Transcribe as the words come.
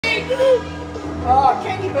Oh,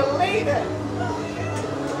 can you believe it?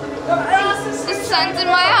 The sun's in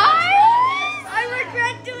my eyes. I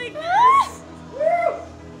regret doing this.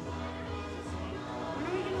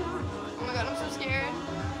 Oh my god, I'm so scared.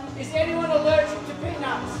 Is anyone allergic to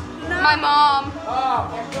peanuts? No. My mom. Oh,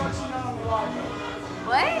 thank God she's not on the right.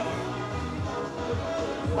 What?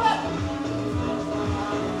 What?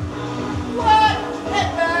 What? Head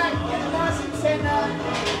back, get nice and tender.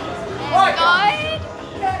 Right, God.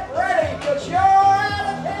 get ready, because you're out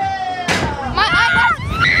of here! My eyeballs.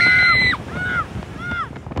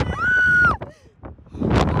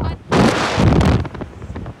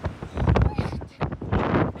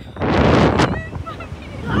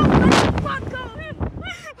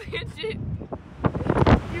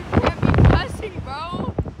 You can't be cussing,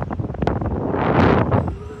 bro.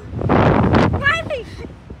 Rylee!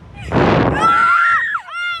 Oh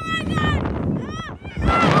my God! No!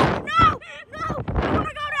 No! I want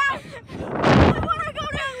to go down! I want to go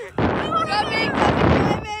down! I want to go down!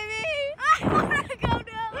 Baby. I want to go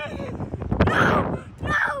down! No!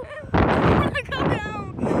 No! I want to go down!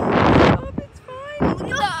 I hope it's fine. Look at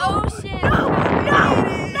the ocean. No! No!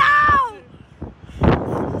 No!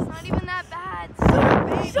 It's not even that bad.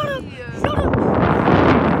 Shut up! Shut up!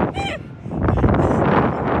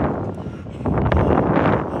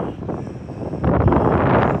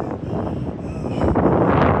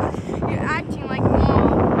 You're acting like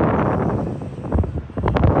mom.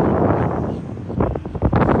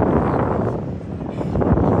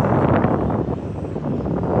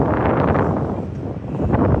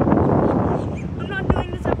 I'm not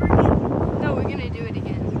doing this ever again. No, we're gonna do it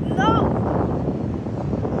again. No!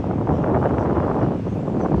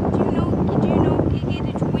 Do you know you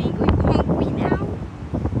get a twinkly punky now?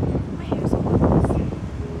 My hair's all messy.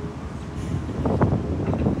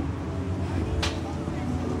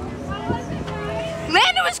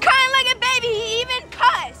 Landon was crying like a baby. He even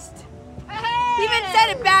cussed. He even said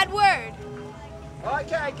a bad word.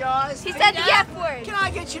 Okay, guys. He feet said the out. F word. Can I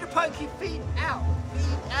get you to poke your feet out?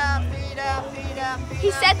 Feet out, feet out, feet out, feet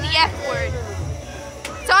He out. said the F word.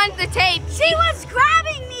 It's on the tape. She was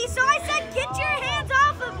grabbing me, so I said, get your hands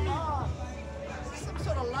off of